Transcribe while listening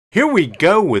Here we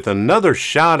go with another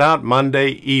Shout Out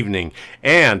Monday evening,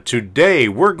 and today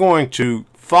we're going to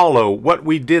follow what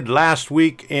we did last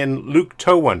week in Luke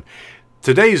Towan.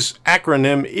 Today's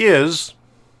acronym is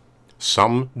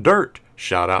Some Dirt.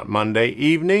 Shout Out Monday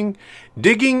evening,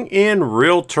 digging in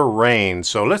real terrain.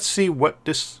 So let's see what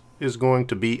this is going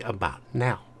to be about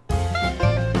now.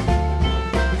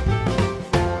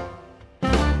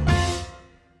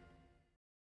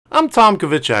 I'm Tom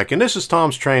Kovichak, and this is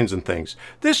Tom's Trains and Things.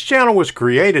 This channel was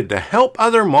created to help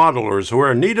other modelers who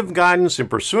are in need of guidance in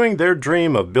pursuing their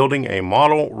dream of building a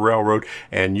model railroad,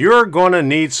 and you're going to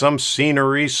need some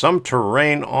scenery, some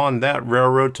terrain on that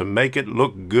railroad to make it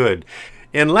look good.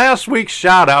 In last week's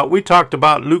shout out, we talked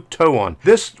about Luke Towan.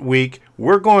 This week,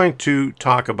 we're going to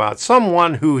talk about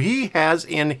someone who he has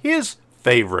in his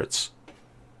favorites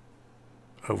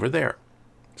over there.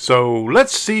 So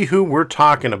let's see who we're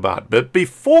talking about. But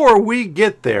before we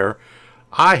get there,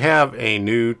 I have a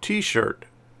new t-shirt.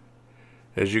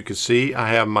 As you can see, I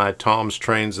have my Tom's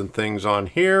Trains and Things on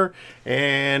here.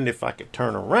 And if I could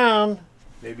turn around,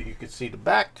 maybe you could see the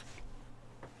back.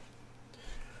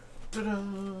 Ta-da!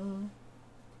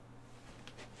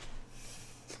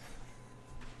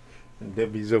 And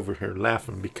Debbie's over here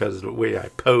laughing because of the way I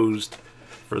posed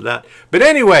for that. But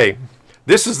anyway,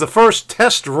 this is the first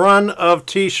test run of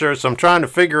t-shirts. I'm trying to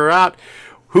figure out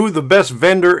who the best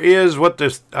vendor is, what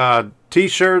this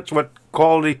t-shirts, what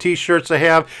quality t-shirts they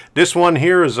have. This one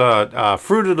here is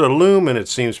Fruit of the Loom, and it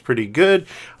seems pretty good.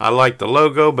 I like the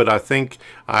logo, but I think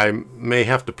I may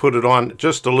have to put it on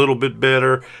just a little bit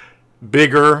bigger.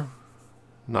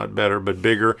 Not better, but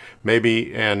bigger,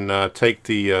 maybe, and take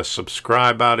the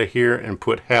subscribe out of here and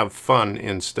put have fun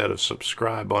instead of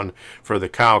subscribe on for the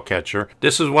cow catcher.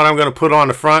 This is what I'm going to put on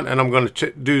the front, and I'm going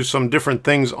to do some different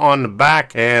things on the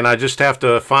back, and I just have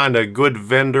to find a good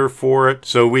vendor for it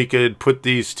so we could put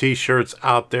these t-shirts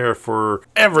out there for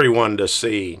everyone to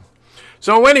see.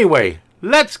 So anyway,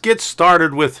 let's get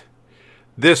started with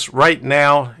this right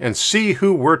now and see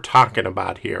who we're talking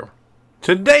about here.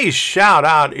 Today's shout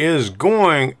out is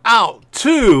going out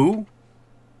to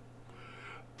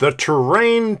the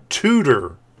Terrain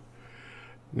Tutor.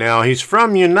 Now, he's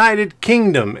from United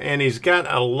Kingdom, and he's got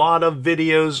a lot of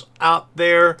videos out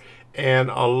there, and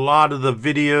a lot of the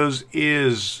videos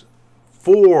is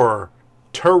for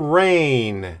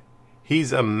terrain.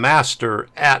 He's a master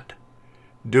at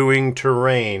doing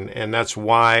terrain, and that's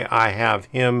why I have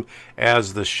him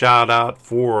as the shout out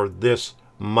for this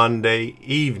Monday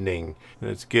evening.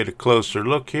 Let's get a closer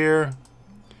look here.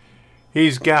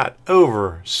 He's got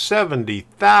over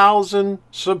 70,000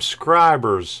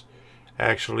 subscribers.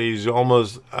 Actually, he's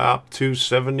almost up to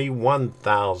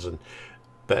 71,000.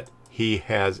 But he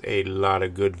has a lot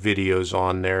of good videos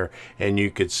on there, and you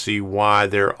could see why.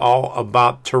 They're all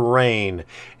about terrain,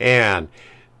 and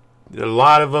a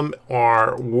lot of them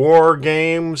are war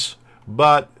games,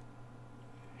 but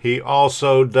he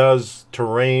also does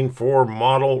terrain for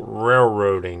model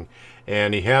railroading.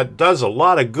 And he does a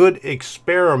lot of good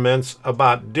experiments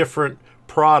about different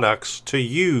products to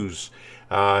use.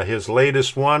 His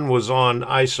latest one was on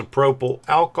isopropyl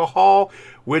alcohol,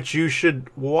 which you should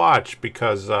watch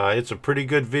because it's a pretty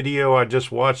good video. I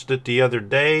just watched it the other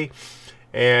day.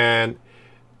 And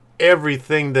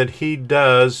everything that he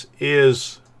does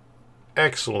is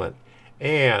excellent.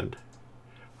 And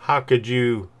how could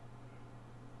you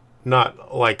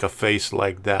not like a face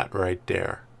like that right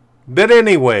there? But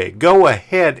anyway, go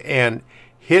ahead and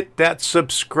hit that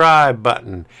subscribe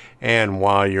button, and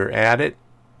while you're at it,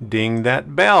 ding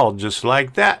that bell just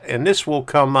like that, and this will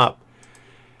come up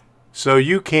so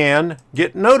you can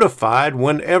get notified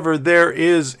whenever there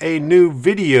is a new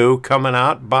video coming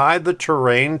out by the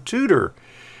Terrain Tutor.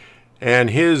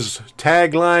 And his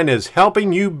tagline is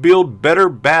helping you build better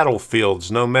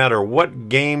battlefields no matter what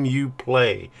game you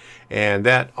play. And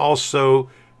that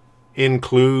also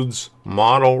includes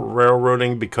model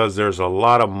railroading, because there's a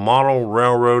lot of model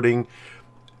railroading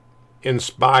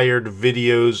inspired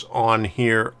videos on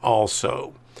here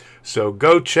also. So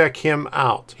go check him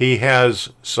out. He has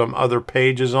some other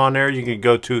pages on there. You can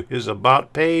go to his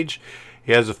About page.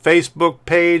 He has a Facebook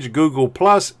page, Google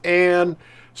Plus, and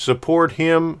support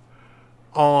him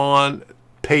on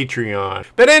Patreon.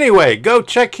 But anyway, go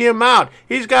check him out.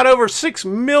 He's got over 6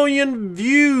 million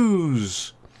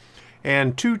views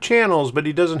and 2 channels, but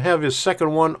he doesn't have his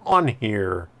second one on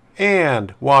here.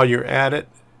 And while you're at it,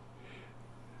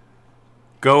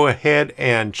 go ahead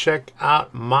and check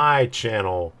out my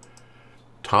channel,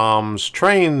 Tom's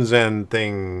Trains and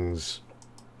Things.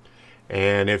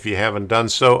 And if you haven't done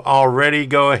so already,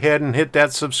 go ahead and hit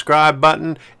that subscribe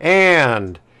button.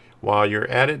 And while you're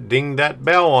at it, ding that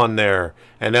bell on there,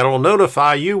 and that'll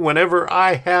notify you whenever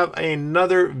I have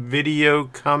another video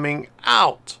coming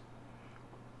out.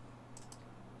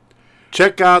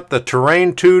 Check out the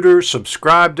Terrain Tutor,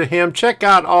 subscribe to him, check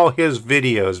out all his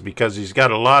videos because he's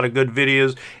got a lot of good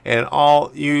videos, and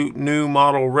all you new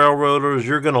model railroaders,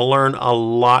 you're going to learn a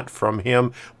lot from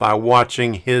him by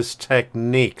watching his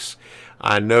techniques.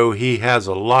 I know he has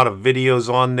a lot of videos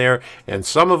on there, and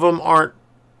some of them aren't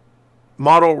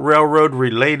model railroad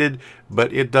related,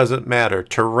 but it doesn't matter.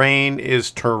 Terrain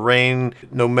is terrain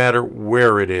no matter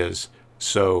where it is.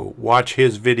 So watch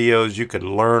his videos. You could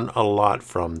learn a lot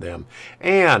from them.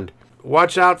 And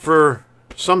watch out for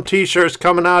some t-shirts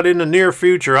coming out in the near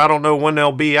future. I don't know when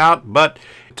they'll be out, but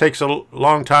it takes a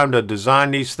long time to design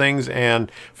these things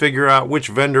and figure out which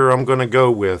vendor I'm going to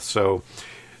go with. So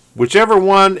whichever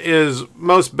one is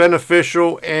most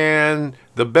beneficial and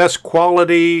the best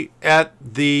quality at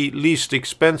the least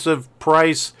expensive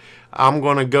price, I'm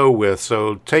going to go with.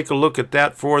 So take a look at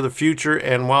that for the future,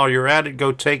 and while you're at it,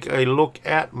 go take a look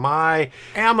at my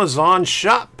Amazon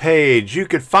shop page. You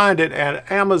could find it at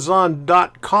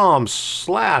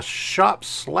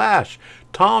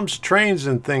amazon.com/shop/Tom's Trains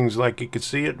and Things. Like you could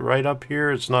see it right up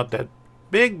here. It's not that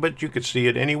big, but you could see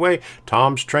it anyway.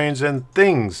 Tom's Trains and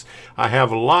Things. I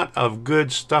have a lot of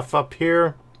good stuff up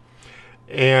here,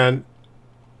 and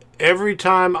every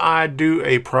time I do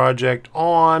a project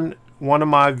on one of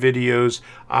my videos,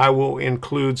 I will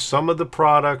include some of the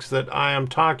products that I am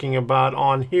talking about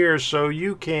on here, so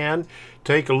you can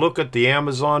take a look at the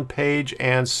Amazon page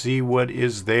and see what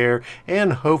is there,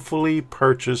 and hopefully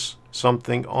purchase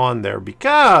something on there,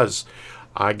 because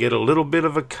I get a little bit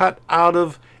of a cut out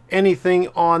of anything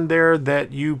on there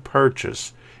that you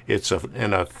purchase. It's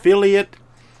an affiliate,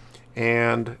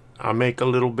 and I make a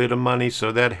little bit of money,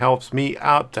 so that helps me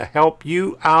out to help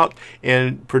you out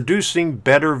in producing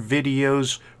better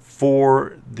videos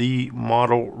for the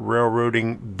model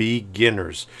railroading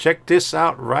beginners. Check this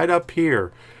out right up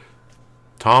here.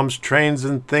 Tom's Trains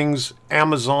and Things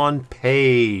Amazon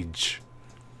page.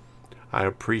 I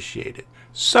appreciate it.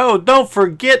 So don't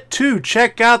forget to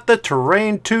check out the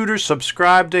Terrain Tutor,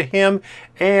 subscribe to him,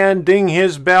 and ding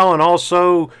his bell, and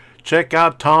also check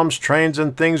out Tom's Trains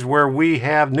and Things, where we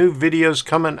have new videos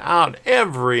coming out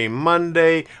every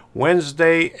Monday,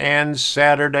 Wednesday, and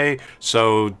Saturday.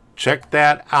 So check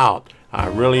that out. I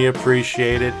really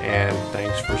appreciate it, and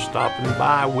thanks for stopping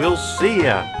by. We'll see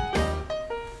ya.